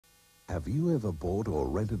Have you ever bought or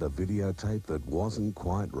rented a videotape that wasn't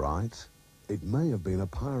quite right? It may have been a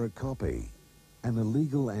pirate copy, an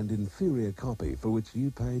illegal and inferior copy for which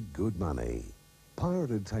you paid good money.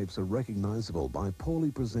 Pirated tapes are recognizable by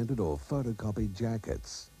poorly presented or photocopied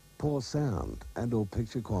jackets, poor sound and or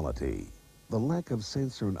picture quality, the lack of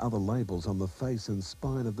censor and other labels on the face and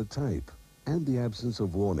spine of the tape, and the absence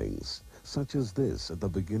of warnings, such as this at the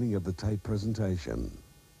beginning of the tape presentation.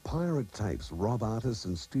 Pirate tapes rob artists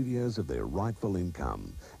and studios of their rightful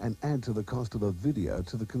income and add to the cost of a video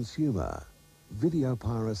to the consumer. Video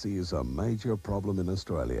piracy is a major problem in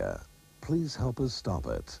Australia. Please help us stop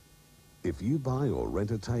it. If you buy or rent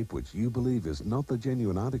a tape which you believe is not the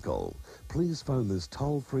genuine article, please phone this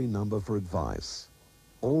toll-free number for advice.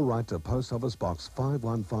 Or write to Post Office Box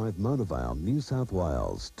 515 Mona Vale, New South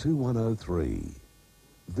Wales 2103.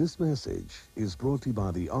 This message is brought to you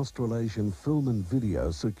by the Australasian Film and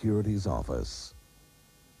Video Securities Office.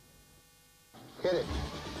 Hit it.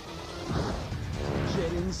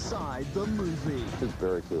 Get inside the movie. It's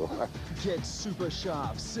very cool. Get super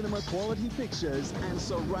sharp cinema quality pictures and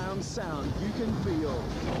surround sound you can feel.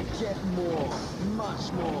 Get more,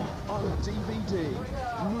 much more on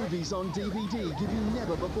DVD. Movies on DVD give you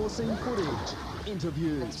never before seen footage.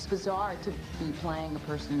 Interviews. It's bizarre to be playing a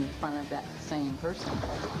person in front of that same person.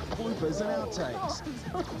 Bloopers and outtakes.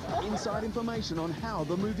 Inside information on how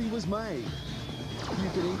the movie was made. You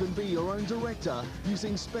can even be your own director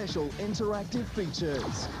using special interactive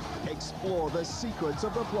features. Explore the secrets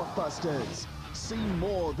of the blockbusters. See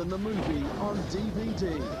more than the movie on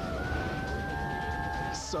DVD.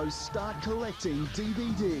 So start collecting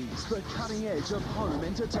DVDs, the cutting edge of home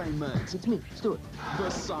entertainment. It's me, Stuart. The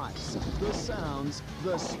sights, the sounds,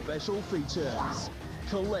 the special features.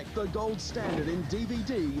 Collect the gold standard in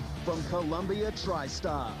DVD from Columbia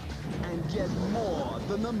Tristar and get more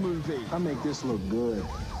than the movie. I make this look good.